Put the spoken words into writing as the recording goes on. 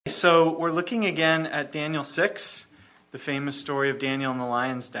So we're looking again at Daniel 6, the famous story of Daniel in the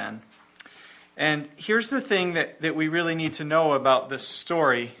lion's den. And here's the thing that we really need to know about this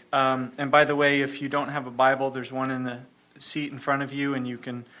story. And by the way, if you don't have a Bible, there's one in the seat in front of you, and you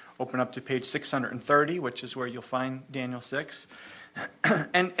can open up to page 630, which is where you'll find Daniel 6.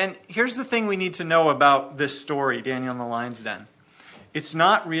 And here's the thing we need to know about this story, Daniel in the lion's den. It's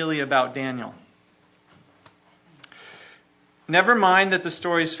not really about Daniel. Never mind that the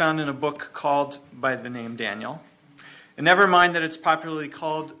story is found in a book called by the name Daniel. And never mind that it's popularly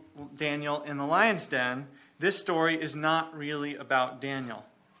called Daniel in the lion's den. This story is not really about Daniel.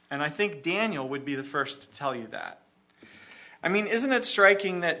 And I think Daniel would be the first to tell you that. I mean, isn't it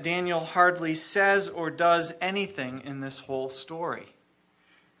striking that Daniel hardly says or does anything in this whole story?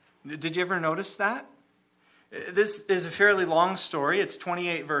 Did you ever notice that? This is a fairly long story. It's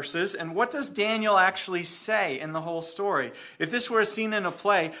 28 verses. And what does Daniel actually say in the whole story? If this were a scene in a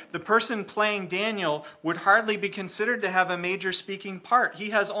play, the person playing Daniel would hardly be considered to have a major speaking part. He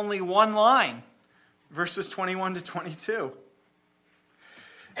has only one line, verses 21 to 22.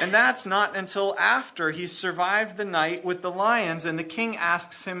 And that's not until after he's survived the night with the lions and the king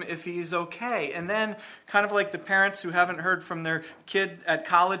asks him if he's okay. And then, kind of like the parents who haven't heard from their kid at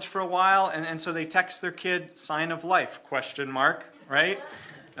college for a while, and so they text their kid, sign of life, ? Right?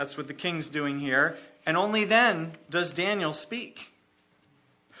 That's what the king's doing here. And only then does Daniel speak.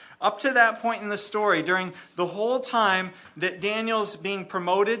 Up to that point in the story, during the whole time that Daniel's being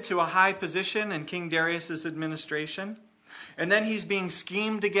promoted to a high position in King Darius' administration, and then he's being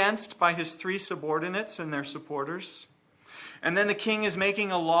schemed against by his three subordinates and their supporters. And then the king is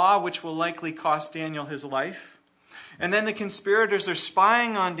making a law which will likely cost Daniel his life. And then the conspirators are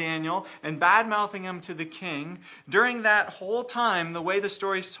spying on Daniel and bad-mouthing him to the king. During that whole time, the way the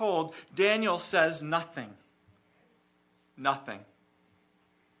story's told, Daniel says nothing. Nothing.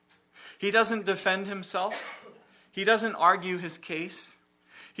 He doesn't defend himself. He doesn't argue his case.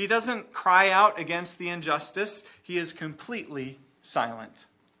 He doesn't cry out against the injustice. He is completely silent.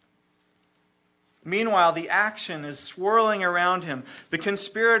 Meanwhile, the action is swirling around him. The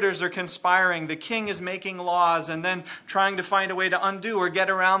conspirators are conspiring. The king is making laws and then trying to find a way to undo or get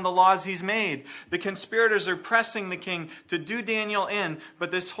around the laws he's made. The conspirators are pressing the king to do Daniel in,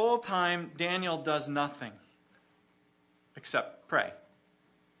 but this whole time, Daniel does nothing except pray.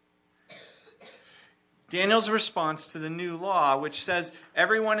 Daniel's response to the new law, which says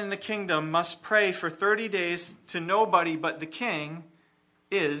everyone in the kingdom must pray for 30 days to nobody but the king,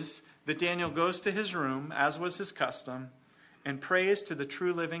 is that Daniel goes to his room, as was his custom, and prays to the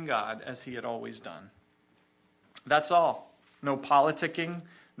true living God as he had always done. That's all. No politicking,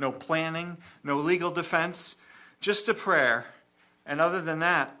 no planning, no legal defense, just a prayer. And other than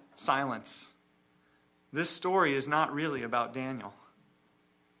that, silence. This story is not really about Daniel.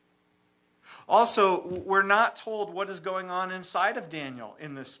 Also, we're not told what is going on inside of Daniel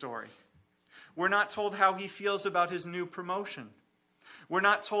in this story. We're not told how he feels about his new promotion. We're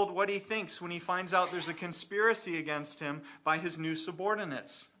not told what he thinks when he finds out there's a conspiracy against him by his new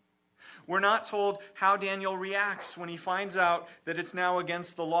subordinates. We're not told how Daniel reacts when he finds out that it's now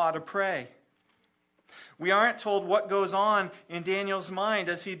against the law to pray. We aren't told what goes on in Daniel's mind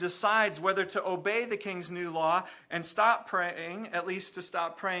as he decides whether to obey the king's new law and stop praying, at least to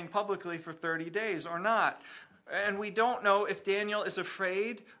stop praying publicly for 30 days or not. And we don't know if Daniel is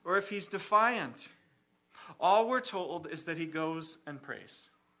afraid or if he's defiant. All we're told is that he goes and prays.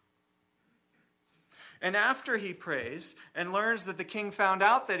 And after he prays and learns that the king found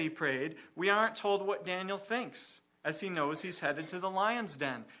out that he prayed, we aren't told what Daniel thinks as he knows he's headed to the lion's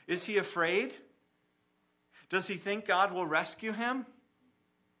den. Is he afraid? Does he think God will rescue him?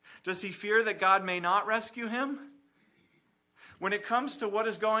 Does he fear that God may not rescue him? When it comes to what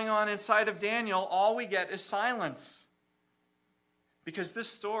is going on inside of Daniel, all we get is silence. Because this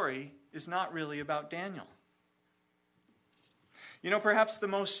story is not really about Daniel. You know, perhaps the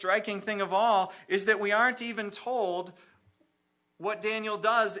most striking thing of all is that we aren't even told what Daniel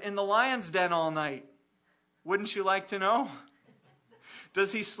does in the lion's den all night. Wouldn't you like to know?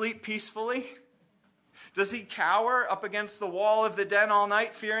 Does he sleep peacefully? Does he cower up against the wall of the den all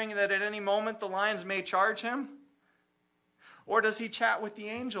night, fearing that at any moment the lions may charge him? Or does he chat with the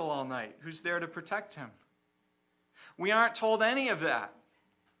angel all night, who's there to protect him? We aren't told any of that.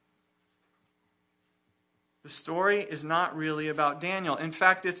 The story is not really about Daniel. In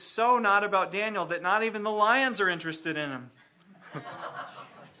fact, it's so not about Daniel that not even the lions are interested in him.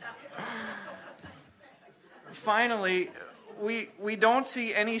 Finally, we don't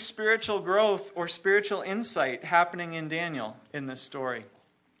see any spiritual growth or spiritual insight happening in Daniel in this story.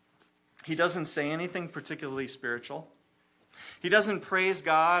 He doesn't say anything particularly spiritual. He doesn't praise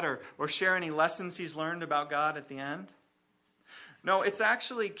God or share any lessons he's learned about God at the end. No, it's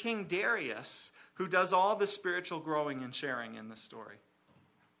actually King Darius who does all the spiritual growing and sharing in this story.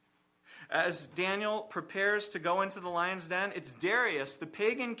 As Daniel prepares to go into the lion's den, it's Darius, the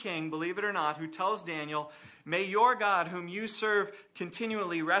pagan king, believe it or not, who tells Daniel, "May your God whom you serve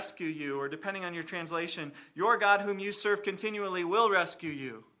continually rescue you," or depending on your translation, "Your God whom you serve continually will rescue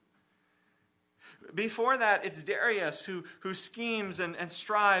you." Before that, it's Darius who schemes and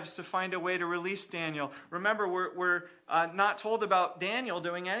strives to find a way to release Daniel. Remember, we're not told about Daniel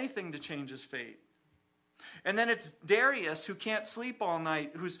doing anything to change his fate. And then it's Darius who can't sleep all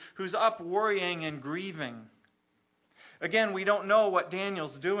night, who's up worrying and grieving. Again, we don't know what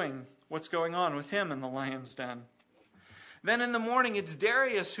Daniel's doing, what's going on with him in the lion's den. Then in the morning, it's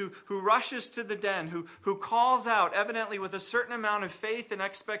Darius who rushes to the den, who calls out, evidently with a certain amount of faith and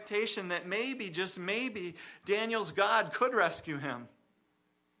expectation that maybe, just maybe, Daniel's God could rescue him.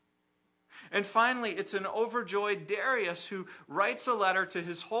 And finally, it's an overjoyed Darius who writes a letter to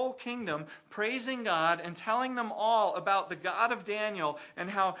his whole kingdom, praising God and telling them all about the God of Daniel and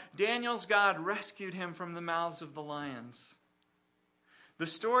how Daniel's God rescued him from the mouths of the lions. The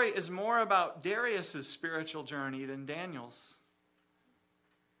story is more about Darius' spiritual journey than Daniel's.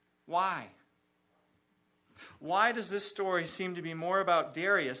 Why? Why does this story seem to be more about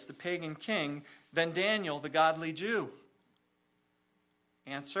Darius, the pagan king, than Daniel, the godly Jew?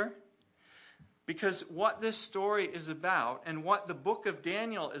 Answer: because what this story is about, and what the book of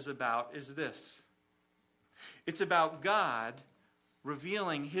Daniel is about, is this. It's about God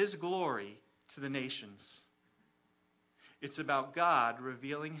revealing his glory to the nations. It's about God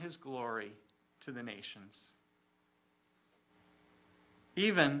revealing his glory to the nations.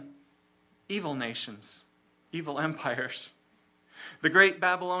 Even evil nations, evil empires. The great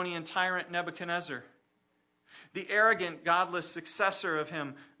Babylonian tyrant Nebuchadnezzar. The arrogant, godless successor of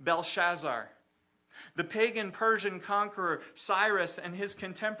him, Belshazzar. The pagan Persian conqueror Cyrus and his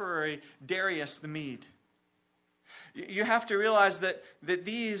contemporary Darius the Mede. You have to realize that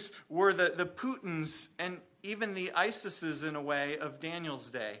these were the Putins and even the ISISes, in a way, of Daniel's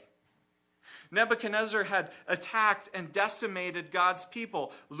day. Nebuchadnezzar had attacked and decimated God's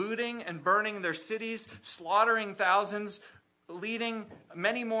people, looting and burning their cities, slaughtering thousands, leading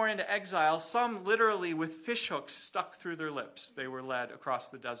many more into exile, some literally with fishhooks stuck through their lips. They were led across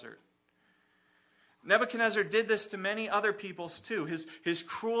the desert. Nebuchadnezzar did this to many other peoples too. His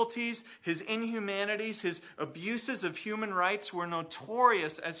cruelties, his inhumanities, his abuses of human rights were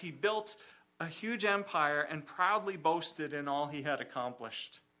notorious as he built a huge empire and proudly boasted in all he had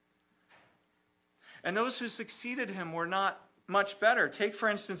accomplished. And those who succeeded him were not much better. Take, for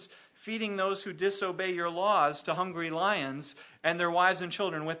instance, feeding those who disobey your laws to hungry lions and their wives and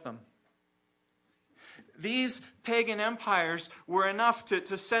children with them. These pagan empires were enough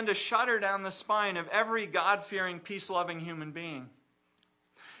to send a shudder down the spine of every God-fearing, peace-loving human being.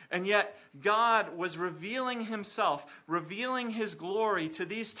 And yet, God was revealing himself, revealing his glory to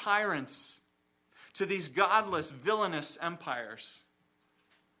these tyrants, to these godless, villainous empires.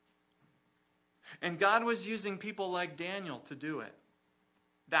 And God was using people like Daniel to do it.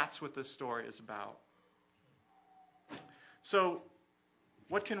 That's what this story is about. So,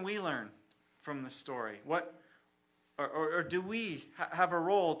 what can we learn from this story? Or do we have a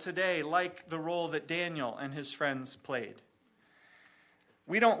role today like the role that Daniel and his friends played?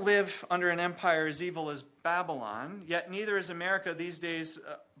 We don't live under an empire as evil as Babylon, yet neither is America these days,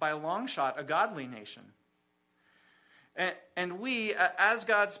 by a long shot, a godly nation. And we, as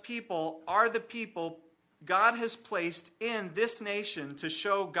God's people, are the people God has placed in this nation to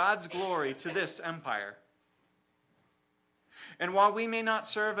show God's glory to this empire. And while we may not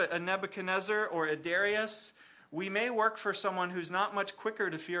serve a Nebuchadnezzar or a Darius, we may work for someone who's not much quicker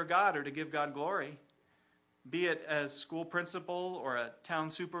to fear God or to give God glory, be it a school principal or a town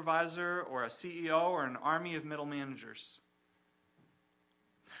supervisor or a CEO or an army of middle managers.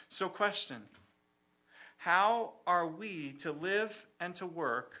 So question: how are we to live and to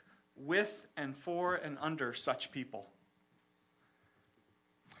work with and for and under such people?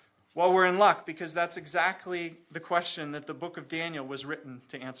 Well, we're in luck, because that's exactly the question that the book of Daniel was written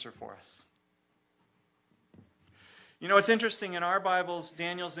to answer for us. You know, it's interesting, in our Bibles,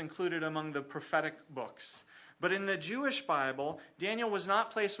 Daniel's included among the prophetic books. But in the Jewish Bible, Daniel was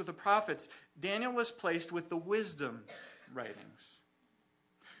not placed with the prophets. Daniel was placed with the wisdom writings.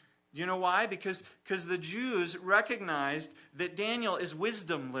 Do you know why? Because the Jews recognized that Daniel is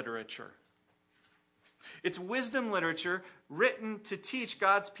wisdom literature. It's wisdom literature written to teach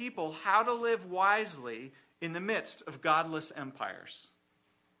God's people how to live wisely in the midst of godless empires.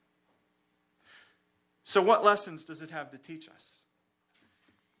 So what lessons does it have to teach us?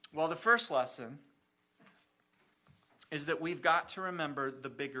 Well, the first lesson is that we've got to remember the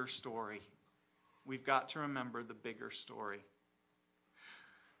bigger story. We've got to remember the bigger story.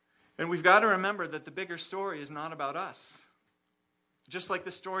 And we've got to remember that the bigger story is not about us. Just like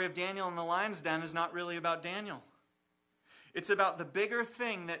the story of Daniel in the lion's den is not really about Daniel. It's about the bigger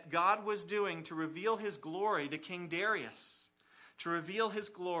thing that God was doing to reveal his glory to King Darius, to reveal his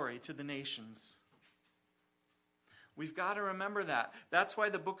glory to the nations. We've got to remember that. That's why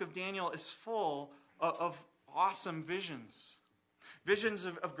the book of Daniel is full of awesome visions. Visions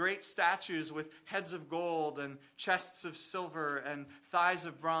of great statues with heads of gold and chests of silver and thighs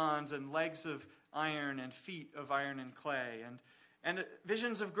of bronze and legs of iron and feet of iron and clay. And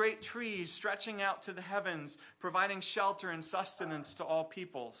visions of great trees stretching out to the heavens, providing shelter and sustenance to all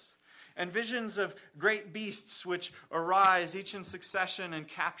peoples. And visions of great beasts which arise each in succession and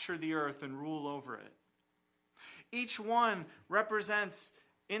capture the earth and rule over it. Each one represents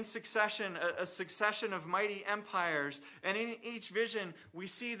in succession a succession of mighty empires. And in each vision, we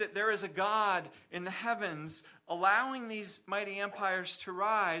see that there is a God in the heavens allowing these mighty empires to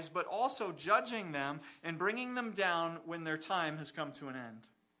rise, but also judging them and bringing them down when their time has come to an end.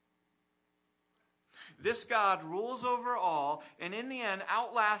 This God rules over all, and in the end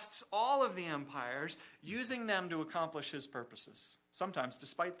outlasts all of the empires, using them to accomplish his purposes, sometimes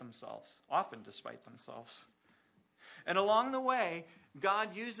despite themselves, often despite themselves. And along the way,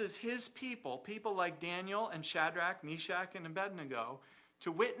 God uses his people like Daniel and Shadrach, Meshach, and Abednego,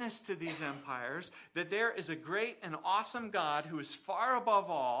 to witness to these empires that there is a great and awesome God who is far above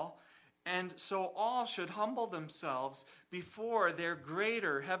all, and so all should humble themselves before their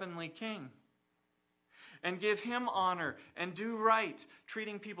greater heavenly King and give him honor and do right,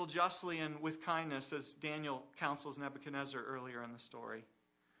 treating people justly and with kindness, as Daniel counsels Nebuchadnezzar earlier in the story.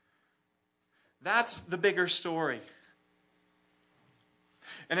 That's the bigger story.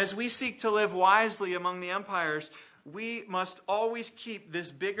 And as we seek to live wisely among the empires, we must always keep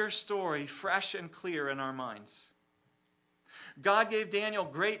this bigger story fresh and clear in our minds. God gave Daniel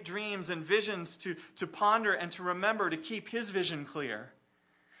great dreams and visions to ponder and to remember, to keep his vision clear.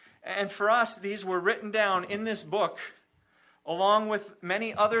 And for us, these were written down in this book, along with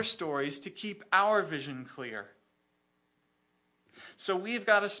many other stories, to keep our vision clear. So we've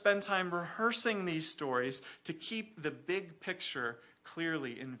got to spend time rehearsing these stories to keep the big picture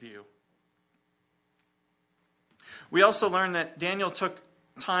clearly in view. We also learn that Daniel took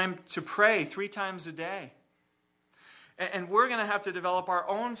time to pray 3 times a day. And we're going to have to develop our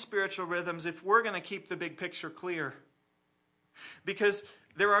own spiritual rhythms if we're going to keep the big picture clear. Because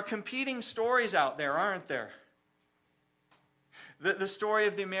there are competing stories out there, aren't there? The story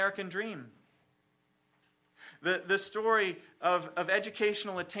of the American dream. The story of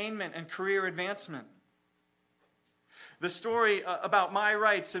educational attainment and career advancement. The story about my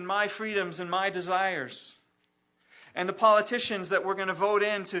rights and my freedoms and my desires. And the politicians that we're going to vote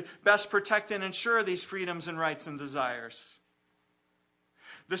in to best protect and ensure these freedoms and rights and desires.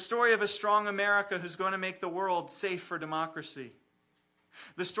 The story of a strong America who's going to make the world safe for democracy.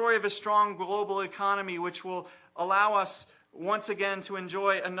 The story of a strong global economy which will allow us once again to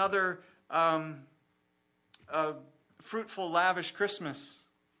enjoy another fruitful, lavish Christmas.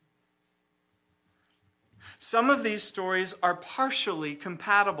 Some of these stories are partially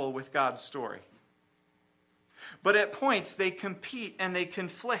compatible with God's story. But at points they compete and they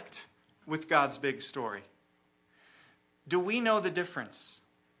conflict with God's big story. Do we know the difference?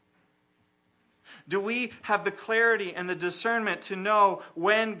 Do we have the clarity and the discernment to know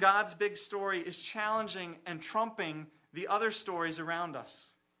when God's big story is challenging and trumping the other stories around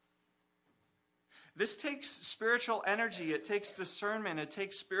us? This takes spiritual energy, it takes discernment, it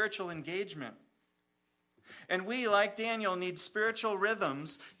takes spiritual engagement. And we, like Daniel, need spiritual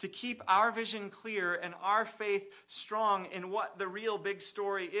rhythms to keep our vision clear and our faith strong in what the real big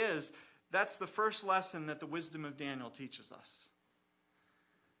story is. That's the first lesson that the wisdom of Daniel teaches us.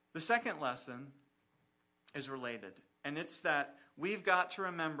 The second lesson is related, and it's that we've got to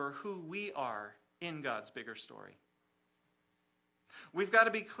remember who we are in God's bigger story. We've got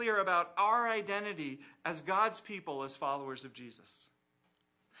to be clear about our identity as God's people, as followers of Jesus.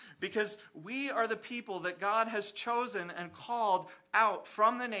 Because we are the people that God has chosen and called out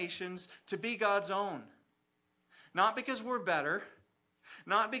from the nations to be God's own. Not because we're better,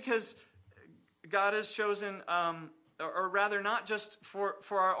 not because God has chosen, or rather not just for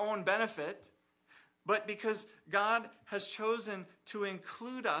our own benefit, but because God has chosen to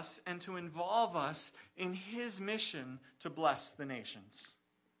include us and to involve us in his mission to bless the nations.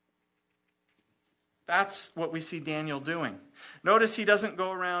 That's what we see Daniel doing. Notice he doesn't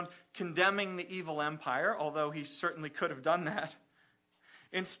go around condemning the evil empire, although he certainly could have done that.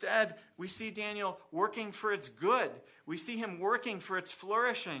 Instead, we see Daniel working for its good. We see him working for its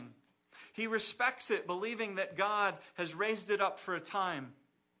flourishing. He respects it, believing that God has raised it up for a time.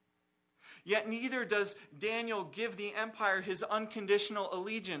 Yet neither does Daniel give the empire his unconditional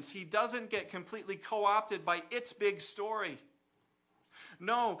allegiance. He doesn't get completely co-opted by its big story.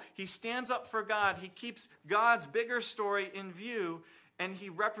 No, he stands up for God. He keeps God's bigger story in view, and he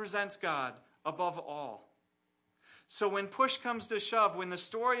represents God above all. So when push comes to shove, when the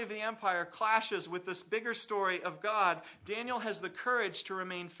story of the empire clashes with this bigger story of God, Daniel has the courage to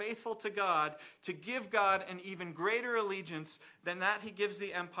remain faithful to God, to give God an even greater allegiance than that he gives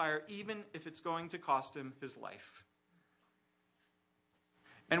the empire, even if it's going to cost him his life.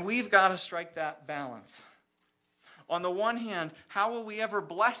 And we've got to strike that balance. On the one hand, how will we ever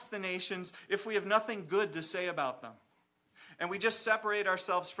bless the nations if we have nothing good to say about them? And we just separate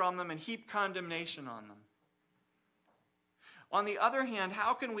ourselves from them and heap condemnation on them. On the other hand,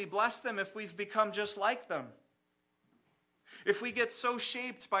 how can we bless them if we've become just like them? If we get so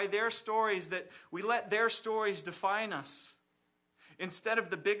shaped by their stories that we let their stories define us, instead of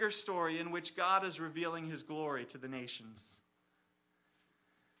the bigger story in which God is revealing his glory to the nations.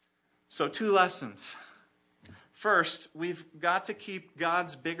 So 2 lessons. First, we've got to keep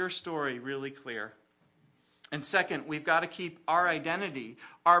God's bigger story really clear. And second, we've got to keep our identity,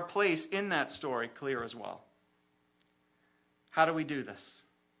 our place in that story clear as well. How do we do this?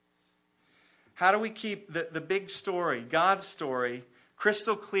 How do we keep the big story, God's story,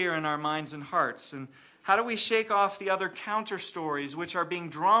 crystal clear in our minds and hearts? And how do we shake off the other counter stories which are being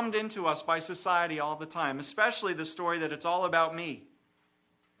drummed into us by society all the time, especially the story that it's all about me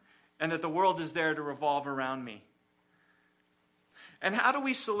and that the world is there to revolve around me? And how do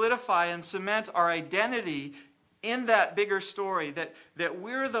we solidify and cement our identity in that bigger story, that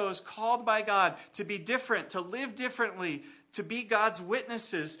we're those called by God to be different, to live differently, to be God's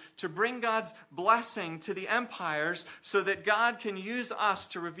witnesses, to bring God's blessing to the empires so that God can use us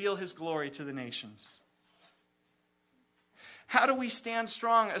to reveal his glory to the nations? How do we stand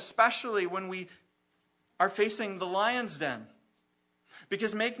strong, especially when we are facing the lion's den?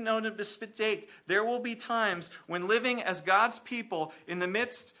 Because make no mistake, there will be times when living as God's people in the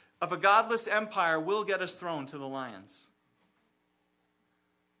midst of a godless empire will get us thrown to the lions.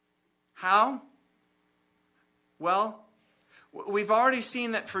 How? Well, we've already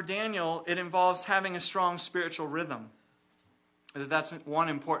seen that for Daniel, it involves having a strong spiritual rhythm. That's one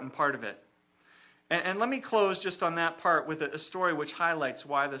important part of it. And let me close just on that part with a story which highlights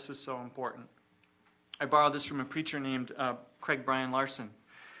why this is so important. I borrowed this from a preacher named Craig Brian Larson.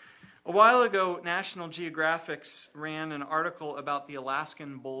 A while ago, National Geographic ran an article about the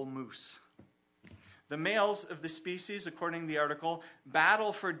Alaskan bull moose. The males of the species, according to the article,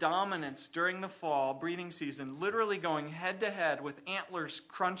 battle for dominance during the fall breeding season, literally going head-to-head with antlers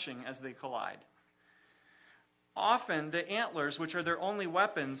crunching as they collide. Often, the antlers, which are their only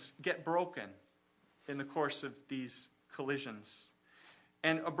weapons, get broken in the course of these collisions.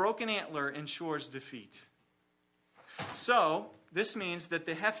 And a broken antler ensures defeat. So, this means that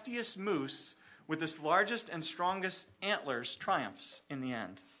the heftiest moose with its largest and strongest antlers triumphs in the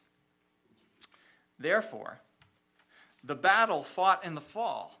end. Therefore, the battle fought in the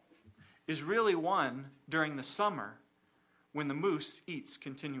fall is really won during the summer when the moose eats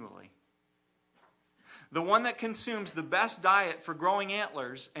continually. The one that consumes the best diet for growing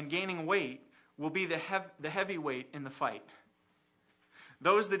antlers and gaining weight will be the heavyweight in the fight.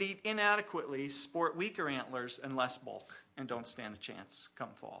 Those that eat inadequately sport weaker antlers and less bulk and don't stand a chance come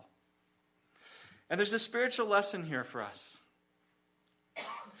fall. And there's a spiritual lesson here for us.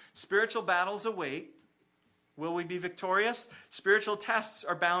 Spiritual battles await. Will we be victorious? Spiritual tests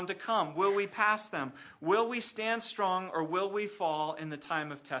are bound to come. Will we pass them? Will we stand strong or will we fall in the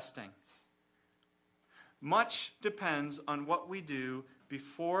time of testing? Much depends on what we do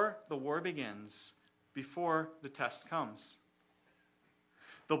before the war begins, before the test comes.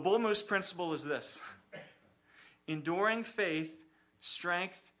 The bull moose principle is this: enduring faith,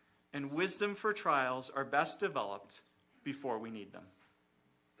 strength, and wisdom for trials are best developed before we need them.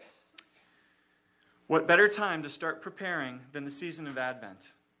 What better time to start preparing than the season of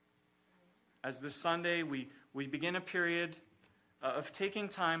Advent? As this Sunday we begin a period of taking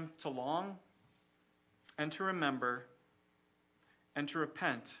time to long and to remember and to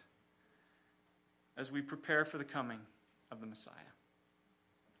repent as we prepare for the coming of the Messiah.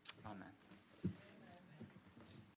 Amen.